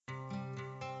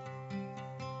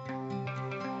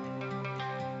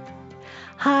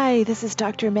Hi, this is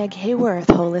Dr. Meg Hayworth,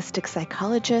 holistic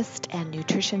psychologist and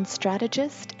nutrition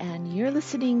strategist, and you're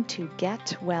listening to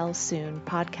Get Well Soon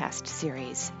podcast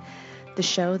series, the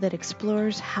show that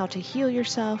explores how to heal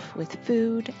yourself with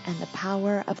food and the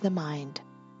power of the mind.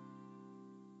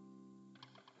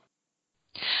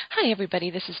 Hi, everybody.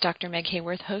 This is Dr. Meg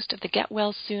Hayworth, host of the Get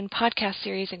Well Soon podcast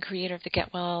series and creator of the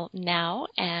Get Well Now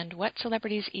and What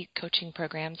Celebrities Eat coaching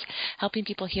programs, helping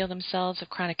people heal themselves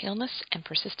of chronic illness and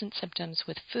persistent symptoms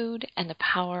with food and the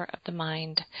power of the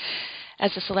mind.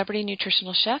 As a celebrity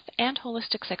nutritional chef and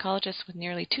holistic psychologist with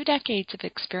nearly 2 decades of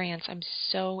experience, I'm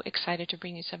so excited to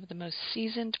bring you some of the most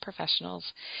seasoned professionals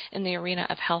in the arena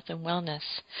of health and wellness,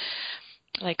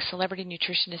 like celebrity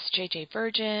nutritionist J.J.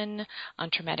 Virgin on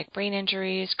traumatic brain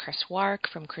injuries, Chris Wark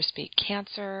from Chris Beat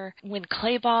Cancer, Win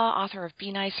Claybaugh, author of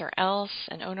Be Nice or Else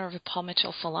and owner of the Paul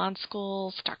Mitchell Salon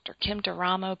Schools, Dr. Kim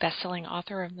Duramo, best-selling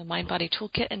author of the Mind Body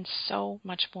Toolkit, and so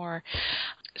much more.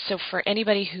 So for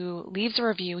anybody who leaves a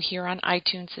review here on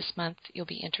iTunes this month, you'll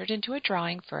be entered into a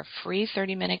drawing for a free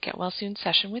 30-minute Get Well Soon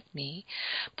session with me,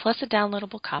 plus a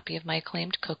downloadable copy of my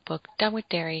acclaimed cookbook, Done with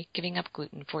Dairy, Giving Up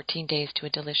Gluten, 14 Days to a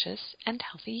Delicious and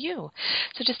Healthy You.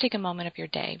 So just take a moment of your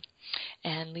day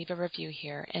and leave a review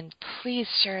here. And please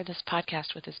share this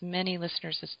podcast with as many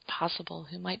listeners as possible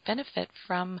who might benefit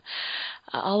from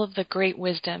all of the great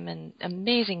wisdom and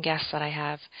amazing guests that I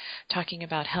have talking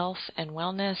about health and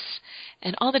wellness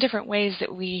and all the different ways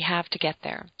that we have to get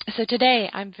there. So today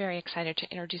I'm very excited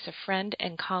to introduce a friend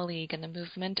and colleague in the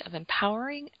movement of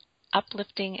empowering,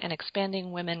 uplifting, and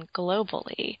expanding women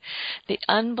globally, the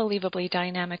unbelievably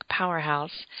dynamic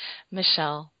powerhouse,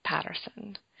 Michelle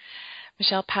Patterson.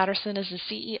 Michelle Patterson is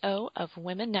the CEO of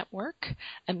Women Network,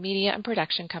 a media and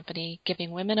production company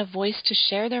giving women a voice to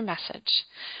share their message.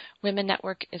 Women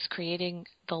Network is creating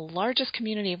the largest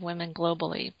community of women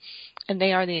globally, and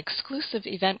they are the exclusive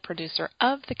event producer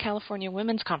of the California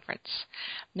Women's Conference.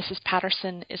 Mrs.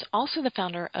 Patterson is also the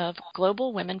founder of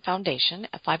Global Women Foundation,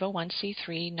 a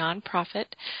 501c3 nonprofit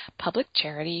public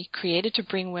charity created to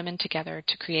bring women together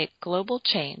to create global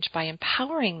change by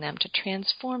empowering them to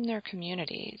transform their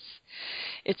communities.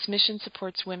 Its mission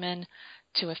supports women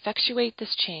to effectuate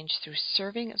this change through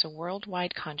serving as a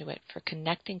worldwide conduit for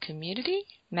connecting community,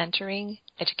 mentoring,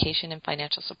 education, and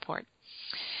financial support.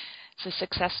 It's a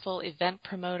successful event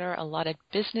promoter, a lauded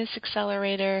business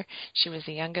accelerator. She was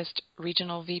the youngest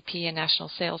regional VP and national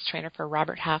sales trainer for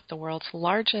Robert Half, the world's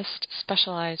largest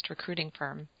specialized recruiting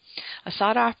firm. A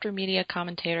sought-after media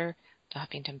commentator, the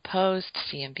Huffington Post,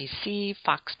 CNBC,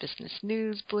 Fox Business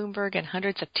News, Bloomberg, and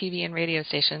hundreds of TV and radio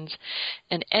stations.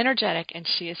 An energetic, and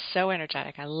she is so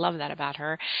energetic, I love that about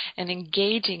her, an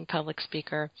engaging public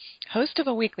speaker, host of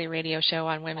a weekly radio show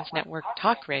on Women's Network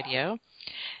Talk Radio.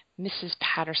 Mrs.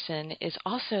 Patterson is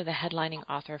also the headlining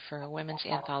author for a women's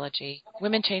anthology,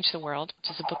 Women Change the World,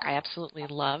 which is a book I absolutely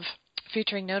love,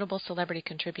 featuring notable celebrity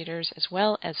contributors as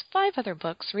well as 5 other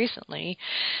books. Recently,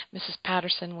 Mrs.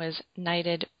 Patterson was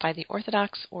knighted by the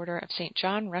Orthodox Order of St.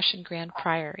 John Russian Grand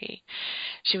Priory.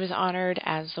 She was honored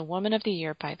as the Woman of the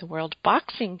Year by the World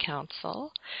Boxing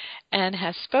Council and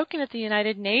has spoken at the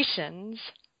United Nations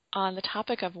on the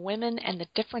topic of women and the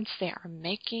difference they are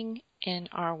making in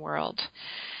our world.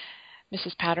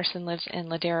 Mrs. Patterson lives in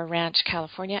Ladera Ranch,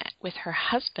 California, with her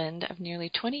husband of nearly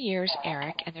 20 years,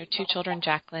 Eric, and their 2 children,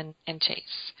 Jacqueline and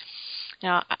Chase.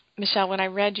 Now, Michelle, when I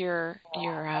read your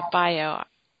bio,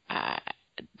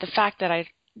 the fact that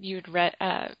you'd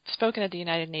spoken at the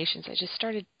United Nations, I just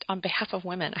started, on behalf of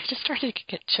women, I just started to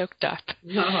get choked up.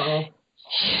 No.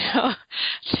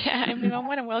 I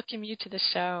want to welcome you to the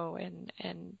show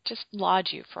and just laud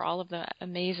you for all of the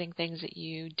amazing things that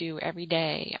you do every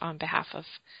day on behalf of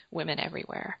women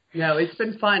everywhere. No, it's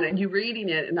been fun. And you reading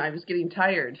it, and I was getting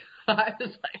tired. I was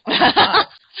like, oh my God,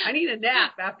 I need a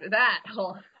nap after that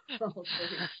whole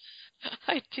thing.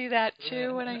 I do that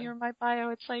too when I hear my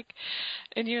bio. It's like,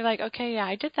 and you're like, okay, yeah,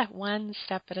 I did that one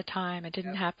step at a time. It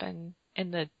didn't happen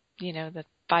in the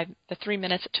 3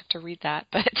 minutes it took to read that,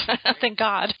 but thank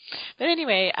God. But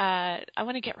anyway, I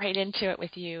want to get right into it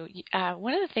with you.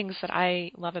 One of the things that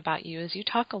I love about you is you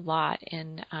talk a lot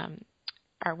in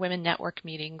our Women Network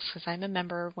meetings, because I'm a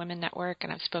member of Women Network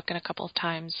and I've spoken a couple of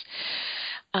times.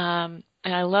 And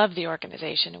I love the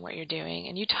organization and what you're doing.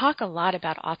 And you talk a lot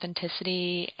about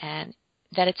authenticity and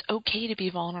that it's okay to be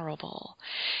vulnerable.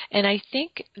 And I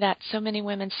think that so many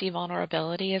women see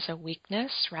vulnerability as a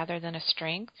weakness rather than a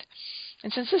strength.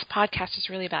 And since this podcast is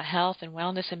really about health and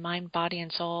wellness and mind, body,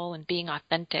 and soul, and being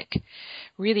authentic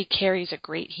really carries a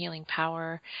great healing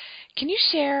power, can you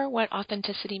share what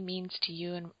authenticity means to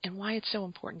you and why it's so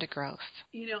important to growth?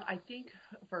 I think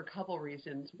for a couple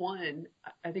reasons. One,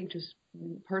 I think just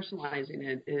personalizing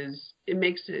it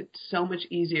makes it so much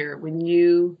easier when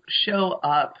you show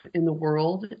up in the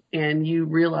world and you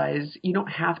realize you don't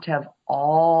have to have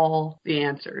all the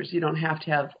answers. You don't have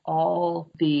to have all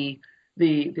the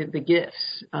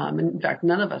gifts. In fact,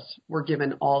 none of us were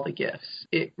given all the gifts.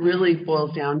 It really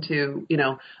boils down to,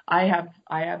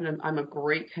 I'm a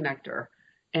great connector.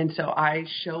 And so I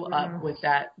show up with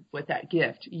that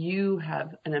gift. You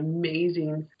have an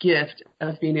amazing gift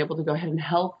of being able to go ahead and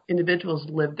help individuals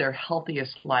live their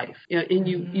healthiest life. And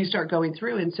you start going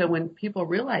through. And so when people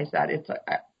realize that,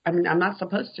 I'm not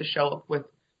supposed to show up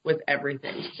with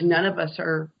everything. None of us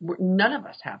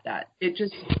have that.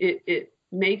 It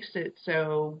makes it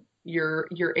so you're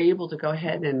able to go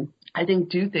ahead and, I think,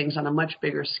 do things on a much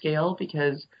bigger scale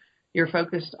because you're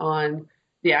focused on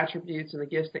the attributes and the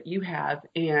gifts that you have,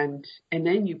 and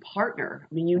then you partner.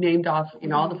 I mean, you named off,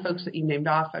 all the folks that you named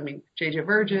off. I mean, JJ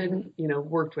Virgin,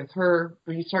 worked with her.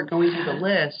 When you start going through the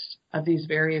list of these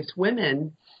various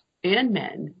women and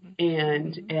men,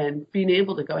 and being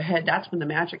able to go ahead, that's when the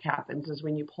magic happens, is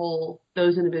when you pull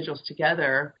those individuals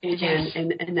together,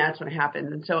 and that's when it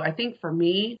happens. And so I think for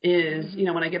me is,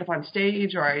 when I get up on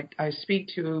stage or I speak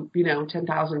to,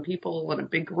 10,000 people in a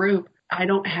big group, I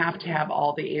don't have to have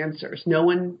all the answers. No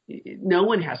one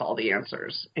has all the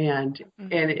answers. And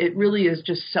it really is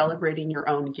just celebrating your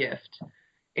own gift.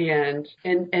 And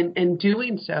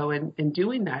doing so and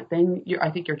doing that, then I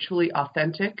think you're truly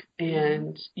authentic,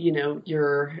 and I'm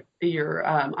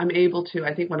able to.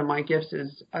 I think one of my gifts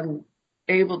is I'm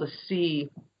able to see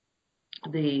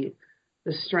the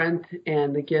strength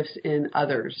and the gifts in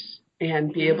others,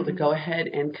 and be able to go ahead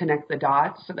and connect the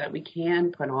dots so that we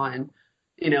can put on,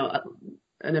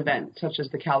 an event such as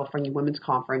the California Women's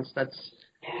Conference. That's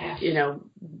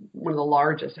one of the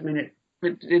largest. I mean,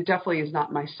 it definitely is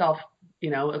not myself.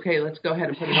 Okay, let's go ahead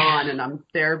and put it on, and I'm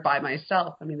there by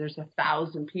myself. I mean, there's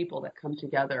 1,000 people that come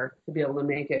together to be able to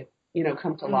make it,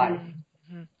 come to life.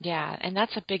 Mm-hmm. Yeah, and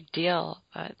that's a big deal,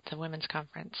 the Women's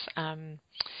Conference,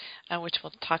 which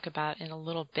we'll talk about in a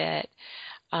little bit.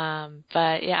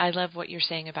 But yeah, I love what you're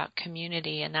saying about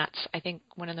community, and that's, I think,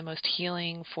 one of the most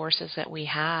healing forces that we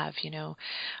have,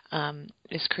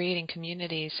 is creating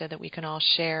community so that we can all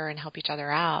share and help each other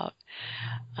out.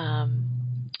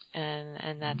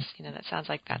 And that's, that sounds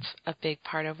like that's a big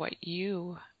part of what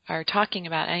you are talking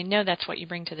about. And I know that's what you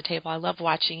bring to the table. I love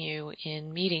watching you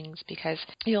in meetings because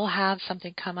you'll have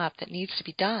something come up that needs to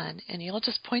be done, and you'll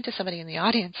just point to somebody in the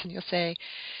audience and you'll say,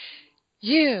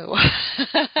 you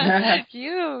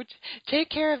take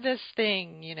care of this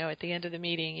thing, at the end of the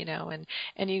meeting,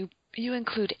 and you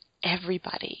include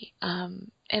everybody.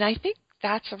 And I think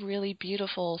that's a really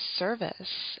beautiful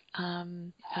service.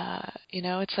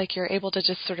 It's like you're able to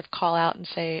just sort of call out and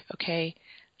say, okay,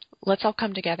 let's all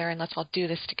come together and let's all do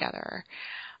this together.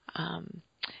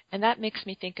 And that makes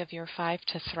me think of your 5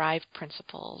 to Thrive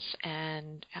principles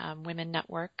and Women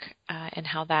Network and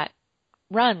how that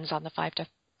runs on the 5 to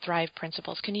Thrive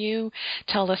principles. Can you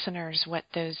tell listeners what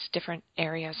those different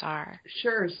areas are?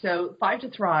 Sure. So 5 to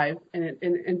Thrive, and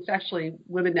it's actually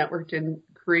Women Network didn't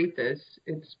create this.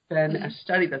 It's been a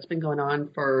study that's been going on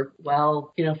for,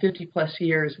 50 plus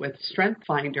years with Strength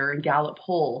Finder and Gallup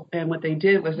poll. And what they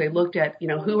did was they looked at,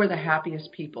 who are the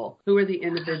happiest people? Who are the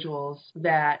individuals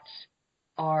that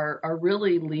are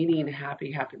really leading a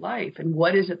happy life, and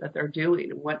what is it that they're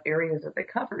doing, and what areas are they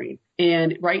covering?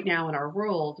 And right now in our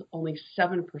world, only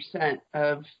 7%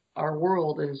 of our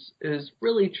world is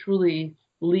really truly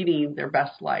leading their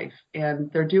best life,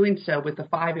 and they're doing so with the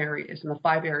 5 areas, and the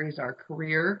 5 areas are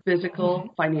career,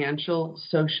 physical, financial,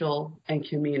 social, and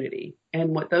community.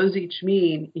 And what those each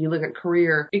mean, you look at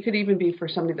career, it could even be for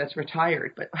somebody that's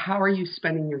retired, but how are you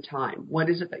spending your time? What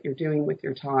is it that you're doing with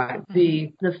your time?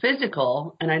 The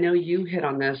physical, and I know you hit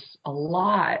on this a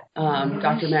lot,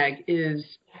 Dr. Meg, is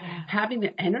having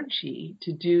the energy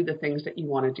to do the things that you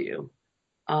want to do.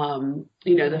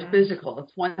 The physical,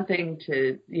 it's one thing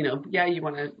to, you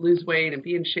want to lose weight and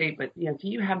be in shape, but, do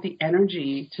you have the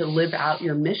energy to live out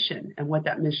your mission and what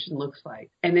that mission looks like?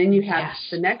 And then you have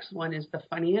the next one is the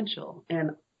financial,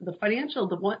 and the financial,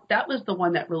 that was the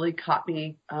one that really caught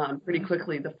me pretty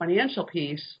quickly. The financial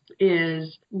piece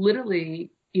is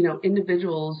literally,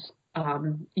 individuals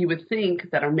you would think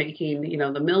that are making,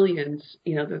 the millions,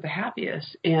 they're the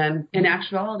happiest. And in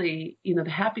actuality, the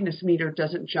happiness meter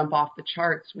doesn't jump off the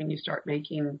charts when you start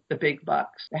making the big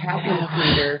bucks. The happiness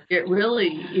meter, it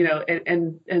really,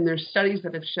 and there's studies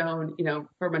that have shown,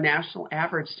 from a national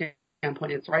average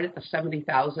standpoint, it's right at the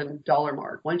 $70,000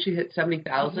 mark. Once you hit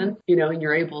 70,000, and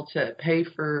you're able to pay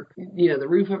for, the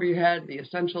roof over your head, the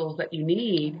essentials that you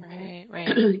need, right.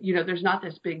 There's not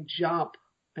this big jump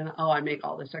and, I make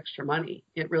all this extra money.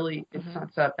 It really, it's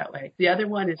not set up that way. The other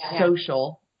one is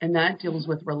social, and that deals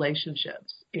with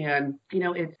relationships. And,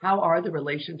 it's how are the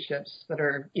relationships that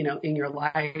are, in your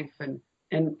life, and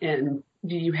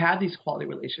do you have these quality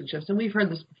relationships? And we've heard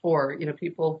this before,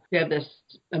 people, they have this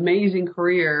amazing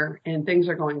career and things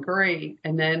are going great.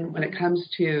 And then when it comes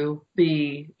to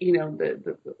the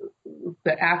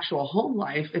actual home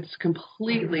life, it's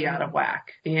completely out of whack,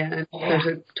 and there's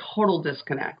a total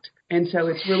disconnect. And so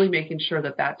it's really making sure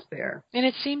that that's there. And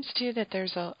it seems too that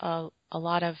there's a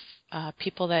lot of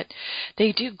people that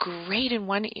they do great in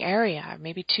one area,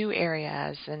 maybe two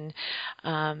areas, and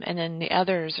then the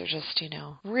others are just,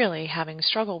 really having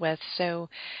struggle with. So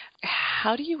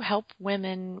how do you help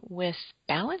women with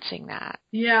balancing that?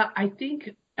 Yeah, I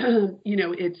think,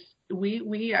 it's,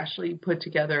 we actually put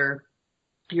together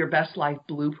your best life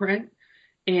blueprint,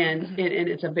 and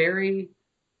it's a very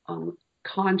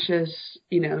conscious,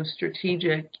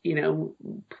 strategic,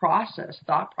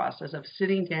 thought process of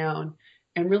sitting down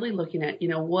and really looking at,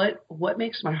 what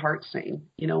makes my heart sing?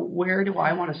 Where do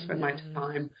I want to spend my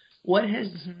time? What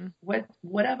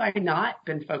have I not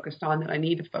been focused on that I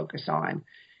need to focus on?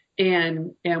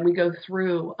 And we go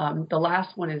through, the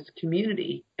last one is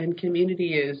community, and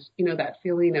community is, that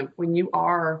feeling of when you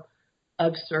are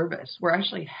of service. We're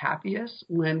actually happiest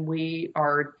when we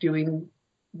are doing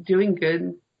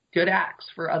good acts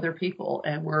for other people,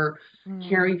 and we're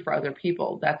caring for other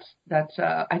people. That's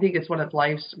I think it's one of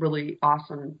life's really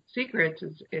awesome secrets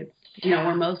is it's,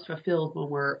 we're most fulfilled when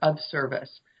we're of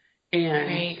service.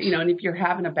 And, and if you're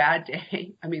having a bad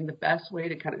day, I mean, the best way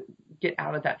to kind of get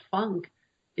out of that funk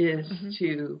is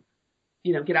to,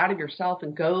 get out of yourself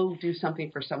and go do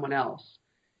something for someone else.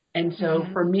 And so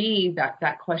for me,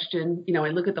 that question, I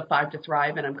look at the 5 to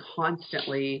Thrive, and I'm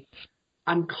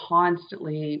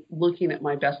constantly looking at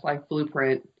my best life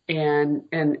blueprint and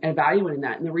evaluating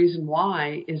that. And the reason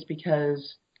why is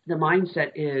because the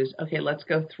mindset is, okay, let's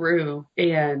go through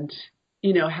and,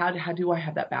 how do I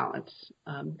have that balance?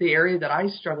 The area that I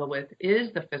struggle with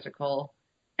is the physical,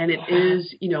 and it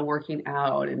is, working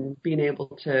out and being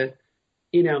able to,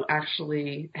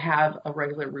 actually have a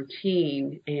regular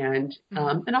routine, and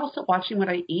also watching what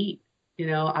I eat.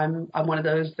 I'm one of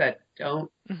those that I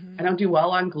don't do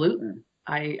well on gluten.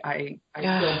 I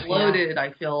feel bloated.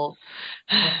 I feel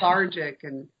lethargic,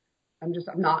 and I'm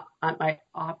not at my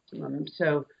optimum.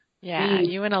 So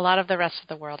you and a lot of the rest of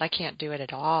the world, I can't do it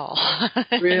at all.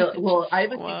 Really? Well, I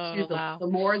would think too, the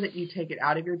more that you take it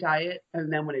out of your diet,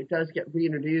 and then when it does get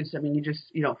reintroduced, I mean,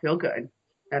 you don't feel good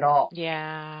at all.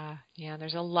 Yeah.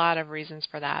 There's a lot of reasons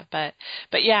for that, but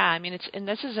yeah, I mean, and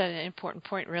this is an important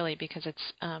point really, because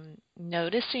it's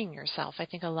noticing yourself. I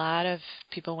think a lot of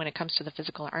people, when it comes to the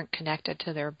physical, aren't connected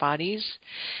to their bodies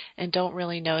and don't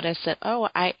really notice that, oh,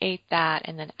 I ate that,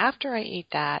 and then after I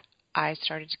ate that, I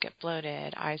started to get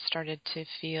bloated. I started to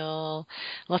feel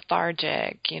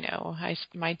lethargic.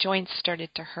 My joints started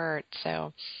to hurt. So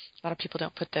a lot of people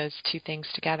don't put those two things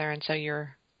together, and so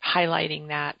you're highlighting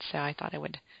that. So I thought I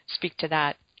would speak to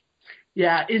that.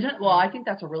 Yeah, well, I think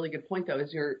that's a really good point, though,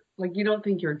 is you don't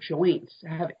think your joints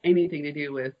have anything to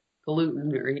do with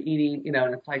gluten or eating,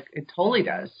 and it's like, it totally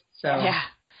does. So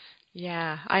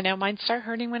yeah, I know mine start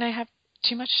hurting when I have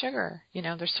too much sugar.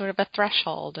 There's sort of a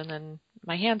threshold, and then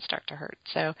my hands start to hurt.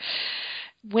 So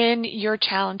when you're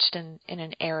challenged in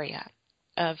an area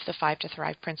of the 5 to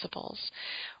Thrive principles,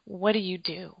 what do you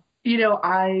do?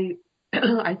 I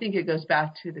think it goes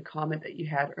back to the comment that you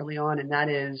had early on, and that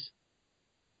is,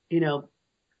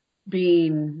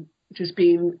 being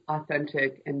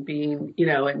authentic and being,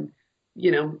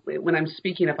 when I'm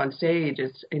speaking up on stage,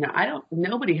 it's,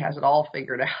 nobody has it all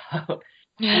figured out.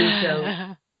 And so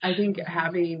I think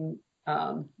having,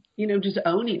 just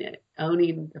owning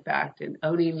the fact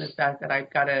that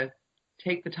I've got to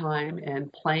take the time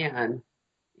and plan.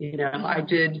 I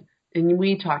did, and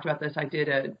we talked about this, I did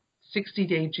a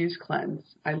 60-day juice cleanse.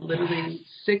 I literally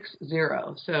 60,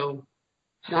 so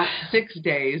not 6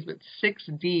 days, but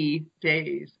 6D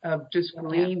days of just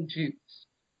green juice.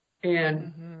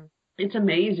 And it's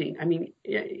amazing. I mean,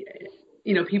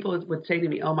 people would say to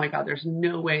me, oh my God, there's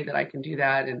no way that I can do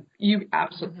that. And you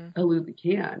absolutely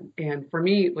can. And for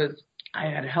me, it was I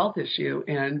had a health issue,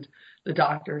 and the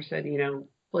doctor said,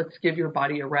 let's give your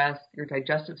body a rest, your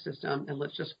digestive system, and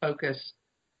let's just focus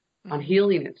on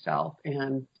healing itself.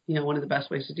 And, one of the best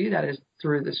ways to do that is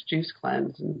through this juice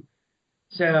cleanse. And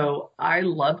so I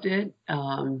loved it.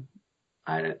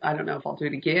 I don't know if I'll do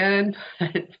it again,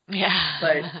 but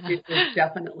it was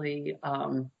definitely,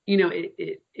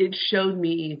 it showed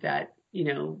me that,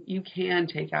 you can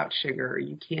take out sugar,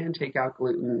 you can take out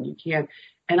gluten, you can.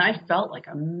 And I felt like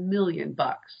 $1,000,000.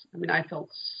 I mean, I felt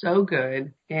so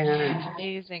good. And it's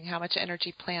amazing how much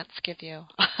energy plants give you.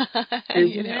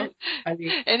 Isn't it? I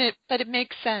mean, but it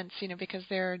makes sense, because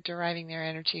they're deriving their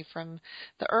energy from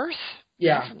the earth,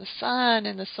 from the sun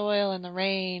and the soil and the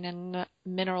rain and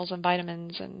minerals and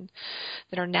vitamins and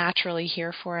that are naturally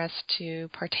here for us to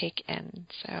partake in.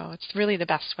 So it's really the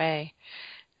best way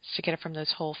to get it from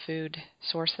those whole food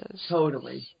sources.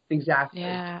 Totally. Exactly.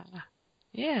 Yeah.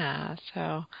 Yeah.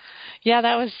 So,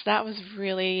 that was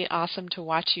really awesome to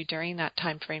watch you during that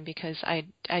time frame, because I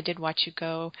did watch you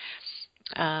go.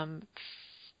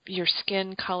 Your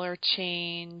skin color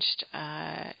changed,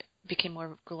 became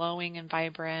more glowing and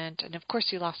vibrant, and of course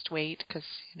you lost weight because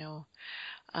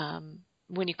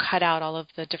when you cut out all of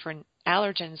the different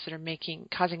allergens that are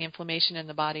causing inflammation in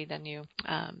the body, then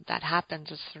that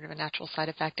happens as sort of a natural side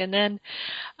effect. And then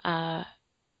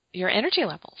your energy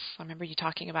levels. I remember you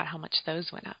talking about how much those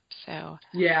went up. So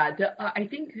yeah, I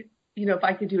think if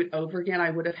I could do it over again, I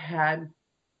would have had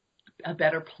a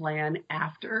better plan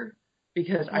after,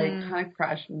 because I kind of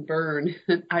crashed and burned.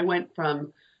 I went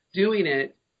from doing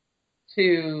it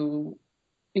to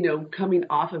coming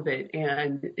off of it,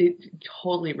 and it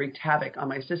totally wreaked havoc on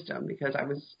my system, because I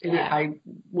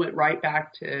went right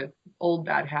back to old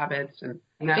bad habits. And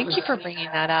thank you for bringing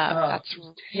that up. That's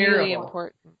really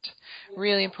important.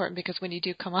 Really important, because when you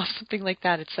do come off something like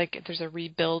that, it's like there's a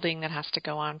rebuilding that has to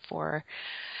go on for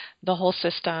the whole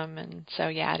system. And so,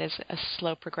 it is a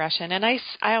slow progression. And I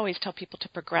always tell people to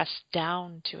progress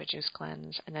down to a juice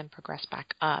cleanse and then progress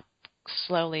back up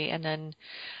slowly. And then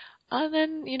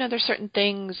there's certain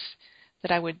things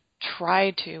that I would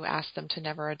try to ask them to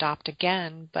never adopt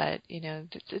again, but,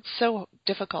 it's so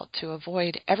difficult to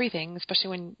avoid everything, especially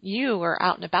when you are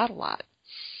out and about a lot.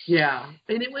 Yeah.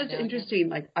 And it was interesting.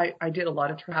 Like I did a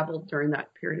lot of travel during that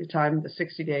period of time, the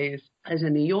 60 days. I was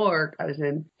in New York. I was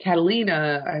in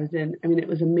Catalina. it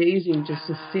was amazing just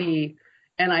to see.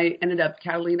 And I ended up,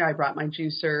 Catalina, I brought my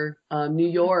juicer. New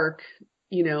York,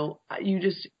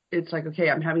 it's like, okay,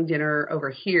 I'm having dinner over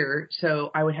here.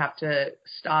 So I would have to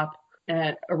stop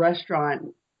at a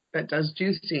restaurant that does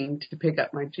juicing to pick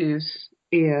up my juice.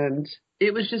 And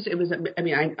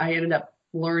I ended up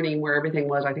learning where everything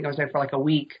was. I think I was there for like a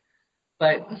week.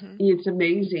 But it's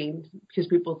amazing, because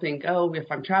people think, oh, if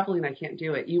I'm traveling, I can't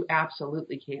do it. You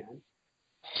absolutely can.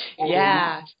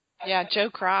 Yeah. Yeah, Joe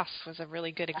Cross was a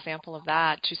really good example of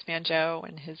that. Juice Man Joe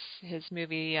and his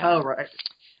movie right.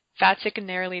 Fat, Sick, and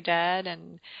Nearly Dead.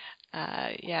 And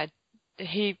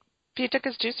he took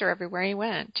his juicer everywhere he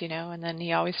went, and then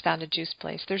he always found a juice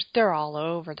place. They're all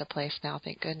over the place now,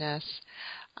 thank goodness.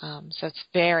 So it's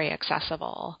very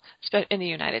accessible, in the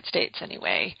United States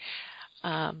anyway.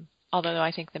 Although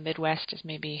I think the Midwest is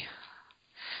maybe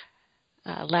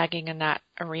lagging in that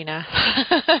arena.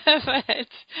 But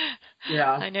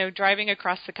I know driving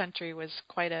across the country was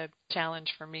quite a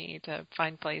challenge for me to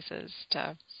find places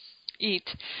to eat.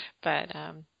 But,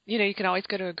 you can always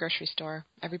go to a grocery store.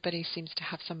 Everybody seems to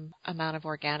have some amount of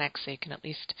organic, so you can at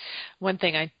least, one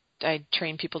thing I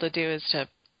train people to do is to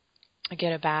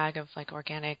get a bag of like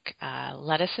organic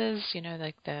lettuces,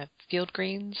 like the field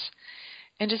greens,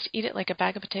 and just eat it like a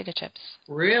bag of potato chips.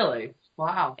 Really?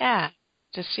 Wow. Yeah.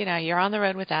 Just, you're on the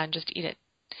road with that and just eat it.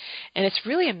 And it's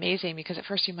really amazing, because at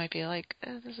first you might be like,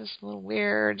 this is a little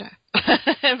weird.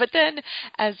 But then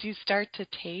as you start to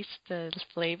taste the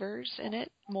flavors in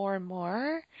it more and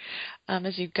more,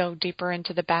 as you go deeper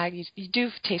into the bag, you do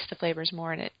taste the flavors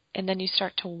more in it. And then you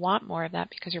start to want more of that,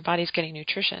 because your body's getting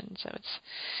nutrition. So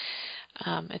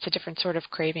it's a different sort of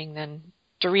craving than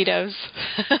Doritos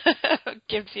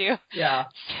gives you. Yeah.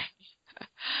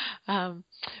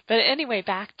 But anyway,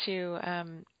 back to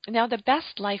now the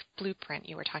Best Life Blueprint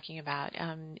you were talking about.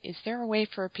 Is there a way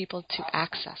for people to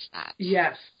access that?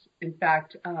 Yes. In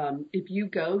fact, if you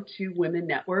go to Women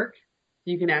Network,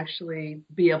 you can actually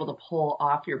be able to pull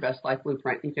off your Best Life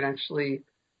Blueprint. You can actually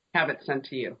have it sent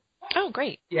to you. Oh,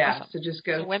 great. Yeah. Awesome. So just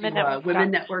go to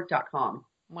womennetwork.com.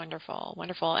 Wonderful.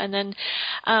 Wonderful. And then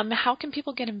how can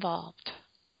people get involved?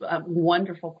 a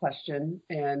wonderful question.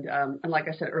 And like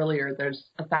I said earlier, there's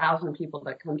 1,000 people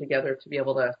that come together to be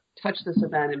able to touch this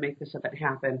event and make this event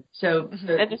happen. So,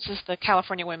 and this is the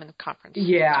California Women's Conference.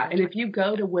 Yeah. And if you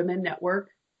go to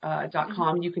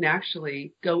womennetwork.com, you can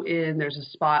actually go in. There's a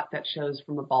spot that shows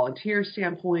from a volunteer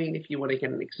standpoint. If you want to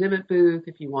get an exhibit booth,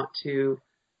 if you want to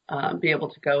be able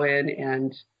to go in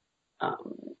and,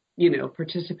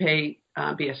 participate,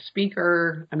 be a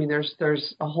speaker. I mean,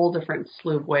 there's a whole different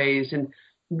slew of ways. And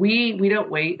we don't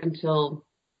wait until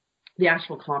the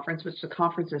actual conference, which the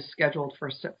conference is scheduled for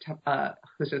September.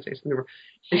 It's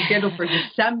scheduled for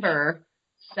December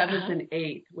 7th and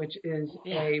 8th, which is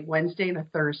a Wednesday and a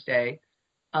Thursday.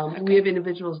 We have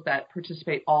individuals that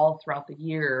participate all throughout the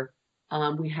year.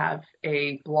 We have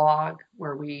a blog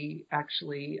where we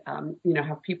actually,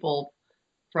 have people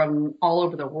from all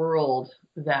over the world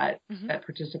that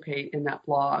participate in that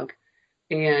blog.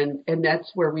 And that's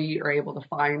where we are able to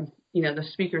find, the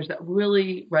speakers that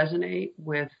really resonate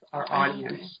with our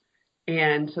audience.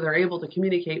 And so they're able to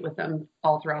communicate with them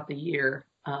all throughout the year.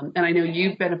 And I know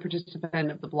you've been a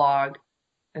participant of the blog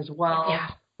as well,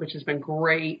 which has been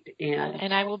great.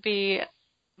 And I will be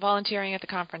volunteering at the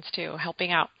conference too,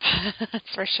 helping out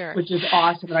for sure. Which is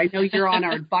awesome. And I know you're on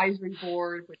our advisory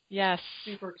board, which I'm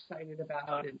super excited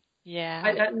about. And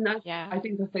I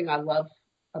think the thing I love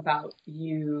about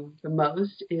you the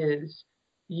most is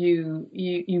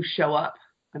you show up.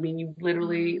 I mean, you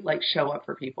literally show up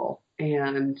for people,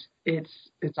 and it's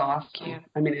awesome.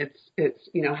 I mean, it's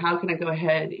how can I go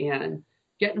ahead and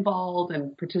get involved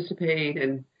and participate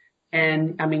and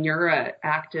I mean, you're an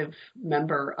active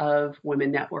member of Women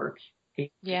Network.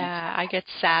 Yeah, I get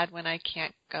sad when I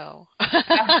can't go.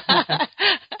 I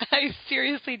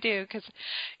seriously do,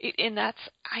 and that's,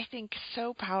 I think,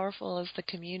 so powerful is the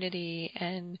community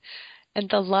and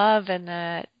the love and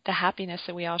the happiness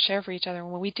that we all share for each other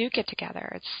when we do get together.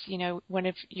 It's, one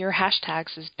of your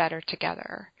hashtags is better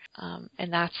together,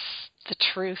 and that's the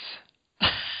truth.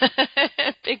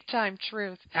 Big time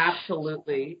truth.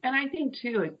 Absolutely. And I think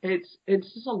too, it's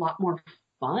just a lot more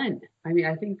fun. I mean,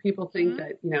 I think people think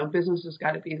that, business has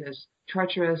got to be this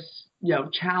treacherous,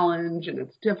 challenge, and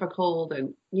it's difficult,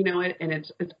 and, and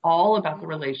it's all about the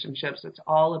relationships. It's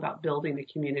all about building a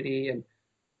community and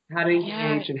how to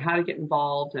engage and how to get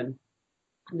involved. And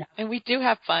we do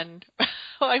have fun.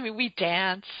 I mean, we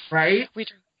dance. Right. We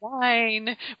drink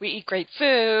wine, we eat great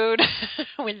food,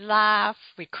 we laugh,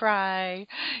 we cry,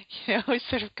 we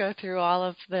sort of go through all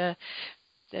of the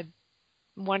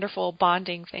wonderful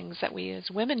bonding things that we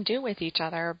as women do with each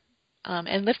other,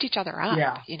 and lift each other up,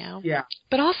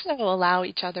 but also allow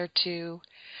each other to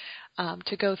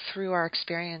go through our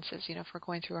experiences. If we're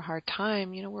going through a hard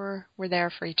time, we're there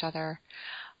for each other,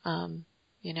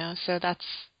 so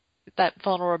that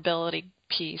vulnerability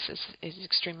piece is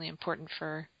extremely important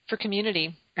for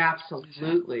community.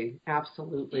 Absolutely.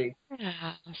 Absolutely.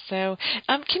 Yeah. So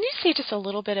can you say just a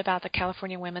little bit about the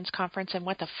California Women's Conference and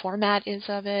what the format is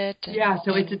of it? So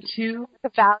it's the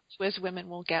value as women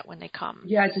will get when they come.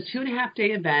 Yeah, it's a 2.5-day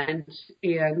event,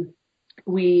 and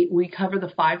we cover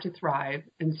the 5 to Thrive.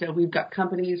 And so we've got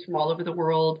companies from all over the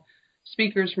world,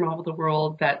 speakers from all over the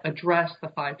world that address the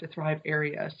 5 to Thrive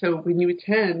area. So when you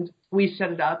attend, we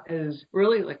set it up as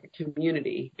really like a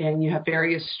community, and you have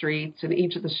various streets, and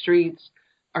each of the streets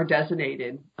are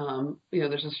designated.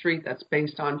 There's a street that's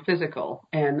based on physical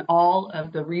and all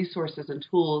of the resources and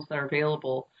tools that are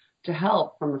available to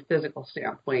help from a physical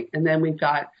standpoint. And then we've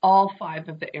got all 5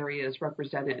 of the areas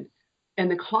represented.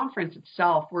 And the conference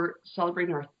itself, we're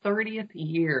celebrating our 30th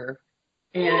year.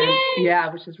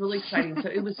 And which is really exciting. So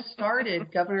it was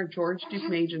started, Governor George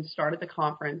Duke-Majan started the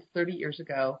conference 30 years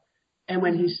ago. And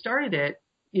when he started it,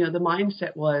 the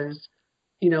mindset was,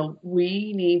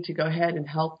 we need to go ahead and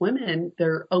help women.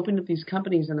 They're opening up these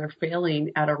companies and they're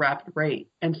failing at a rapid rate.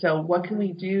 And so what can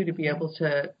we do to be able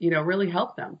to, really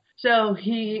help them? So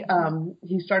he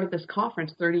started this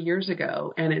conference 30 years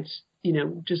ago, and it's,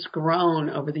 just grown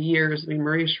over the years. I mean,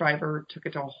 Maria Shriver took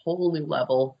it to a whole new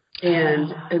level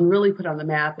and really put on the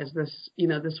map as this,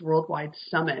 this worldwide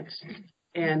summit,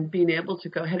 and being able to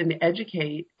go ahead and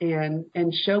educate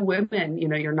and show women,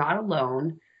 you're not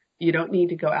alone. You don't need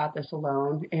to go at this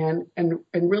alone, and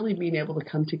really being able to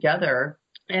come together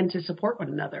and to support one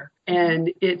another.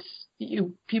 And it's,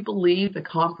 people leave the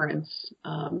conference,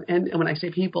 and when I say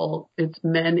people, it's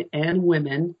men and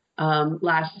women.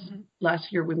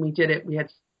 Last year when we did it, we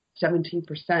had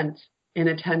 17% in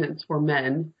attendance were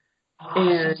men.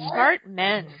 And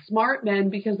smart men,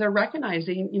 because they're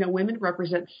recognizing, women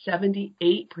represent 78%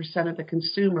 of the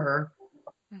consumer,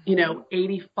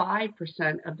 85%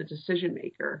 of the decision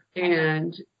maker.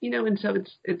 And, and so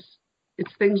it's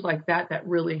it's things like that that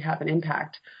really have an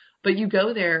impact. But you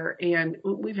go there, and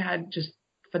we've had just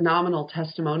phenomenal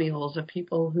testimonials of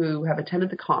people who have attended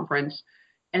the conference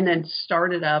and then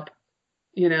started up,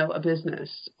 a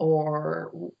business,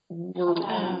 or were,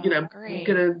 going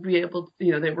to be able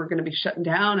to, they were going to be shutting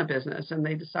down a business and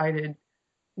they decided,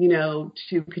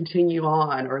 to continue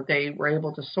on, or they were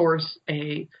able to source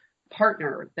a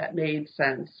partner that made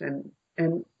sense.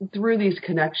 And through these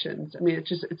connections, I mean,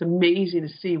 it's amazing to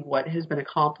see what has been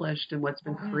accomplished and what's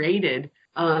been created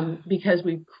because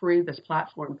we've created this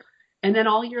platform. And then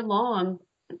all year long,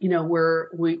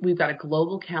 we've got a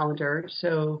global calendar.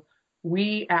 So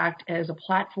we act as a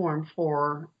platform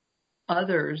for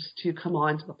others to come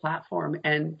onto the platform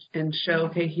and show,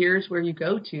 okay, here's where you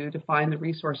go to find the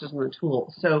resources and the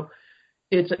tools. So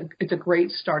it's a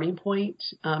great starting point.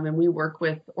 And we work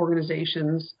with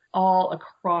organizations all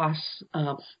across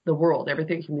the world,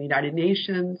 everything from the United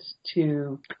Nations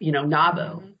to,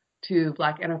 NABO, to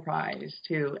Black Enterprise,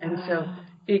 and so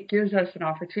it gives us an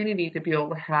opportunity to be able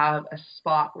to have a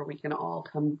spot where we can all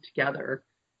come together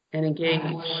and engage.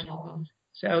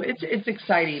 So it's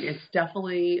exciting. It's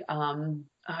definitely, I'm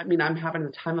having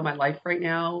the time of my life right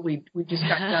now. We just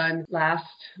got done last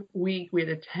week. We had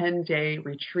a 10-day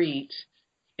retreat,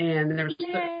 and there was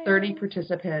 30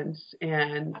 participants,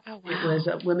 and it was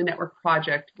a Women Network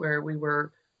project where we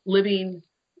were living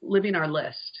our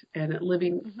list and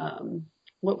living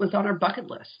what was on our bucket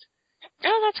list.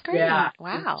 Oh, that's great. Yeah.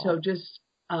 Wow. So just,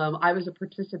 I was a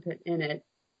participant in it,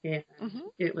 and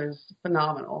it was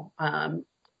phenomenal.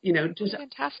 Just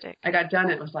fantastic. I got done.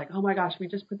 It was like, oh my gosh, we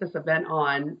just put this event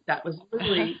on that was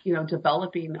really,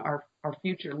 developing our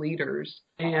future leaders,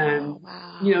 and,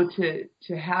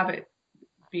 to have it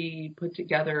be put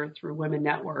together through Women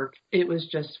Network, it was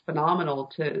just phenomenal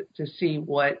to see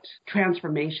what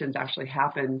transformations actually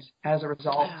happened as a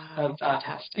result of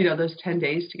those 10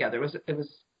 days together. It was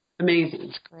amazing.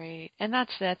 That's great. And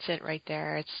that's it right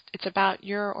there. It's about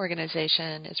your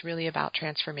organization is really about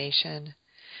transformation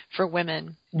for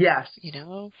women. Yes.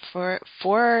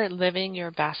 For living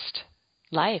your best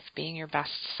life, being your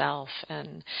best self,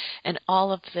 and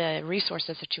all of the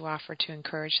resources that you offer to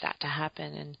encourage that to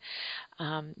happen.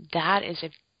 And that is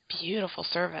a beautiful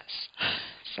service.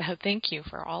 So thank you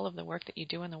for all of the work that you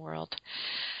do in the world.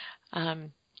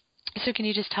 So can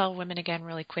you just tell women again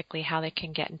really quickly how they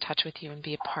can get in touch with you and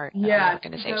be a part of the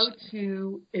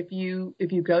organization? If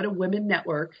you go to Women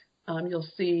Network, you'll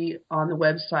see on the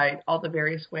website all the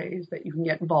various ways that you can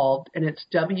get involved, and it's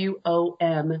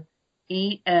WOMEN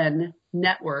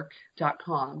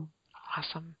network.com.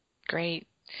 Great.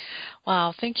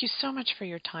 Wow. Thank you so much for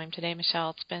your time today,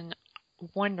 Michelle. It's been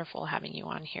wonderful having you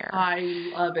on here. I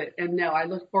love it. And no, I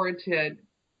look forward to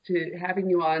having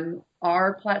you on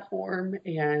our platform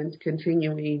and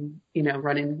continuing,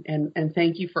 running. And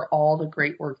thank you for all the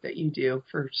great work that you do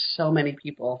for so many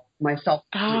people, myself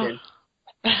included.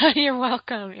 You're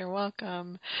welcome. You're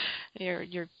welcome.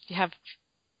 You have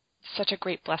such a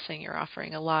great blessing you're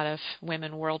offering a lot of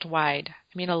women worldwide.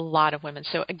 I mean, a lot of women.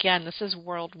 So again, this is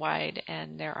worldwide,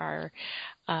 and there are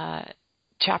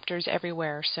chapters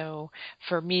everywhere. So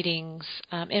for meetings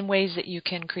in ways that you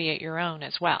can create your own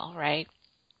as well, right?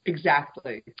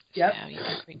 Exactly. Yep. So you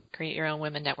can create your own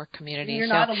Women Network community. You're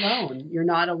not alone. You're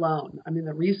not alone. I mean,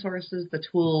 the resources, the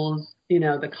tools,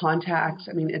 the contacts,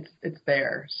 I mean, it's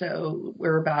there. So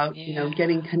we're about,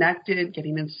 getting connected,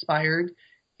 getting inspired,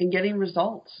 and getting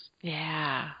results.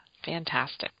 Yeah.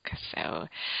 Fantastic. So,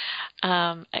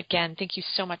 again, thank you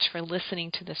so much for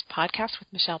listening to this podcast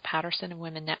with Michelle Patterson and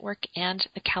Women Network and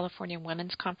the California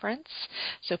Women's Conference.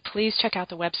 So please check out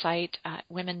the website,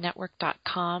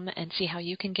 womennetwork.com, and see how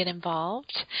you can get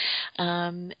involved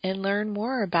and learn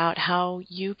more about how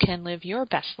you can live your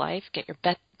best life, get your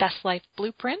best life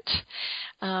blueprint,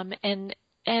 and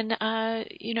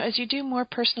as you do more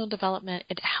personal development,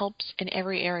 it helps in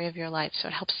every area of your life. So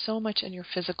it helps so much in your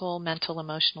physical, mental,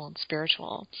 emotional, and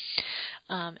spiritual.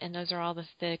 And those are all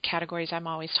the categories I'm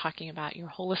always talking about, your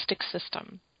holistic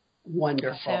system.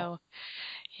 Wonderful. So,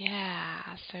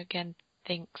 So again,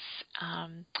 thanks.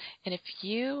 And if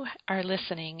you are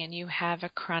listening and you have a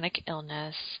chronic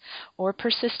illness or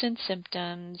persistent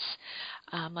symptoms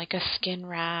like a skin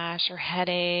rash or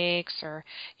headaches, or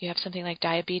you have something like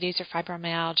diabetes or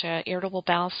fibromyalgia, irritable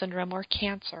bowel syndrome, or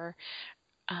cancer,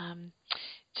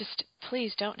 just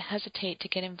please don't hesitate to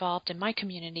get involved in my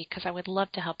community, because I would love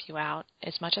to help you out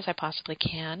as much as I possibly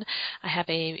can. I have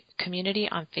a community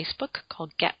on Facebook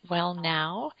called Get Well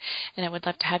Now, and I would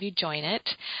love to have you join it.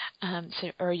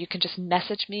 Or you can just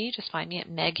message me. Just find me at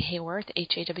Meg Hayworth,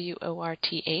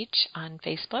 Haworth, on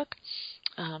Facebook.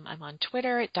 I'm on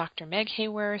Twitter at Dr. Meg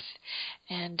Hayworth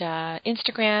and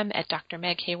Instagram at Dr.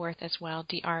 Meg Hayworth as well,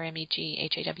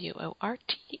 DrMeghAWorth.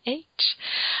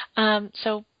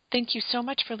 So thank you so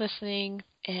much for listening,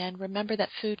 and remember that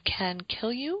food can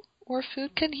kill you or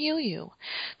food can heal you.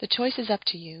 The choice is up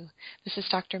to you. This is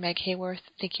Dr. Meg Hayworth.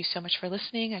 Thank you so much for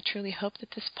listening. I truly hope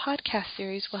that this podcast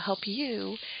series will help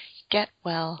you get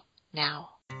well now.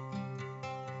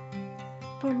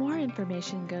 For more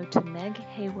information, go to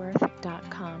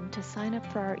meghayworth.com to sign up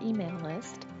for our email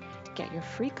list, get your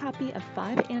free copy of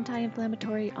 5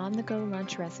 anti-inflammatory on-the-go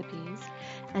lunch recipes,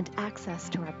 and access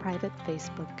to our private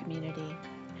Facebook community.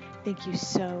 Thank you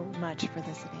so much for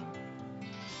listening.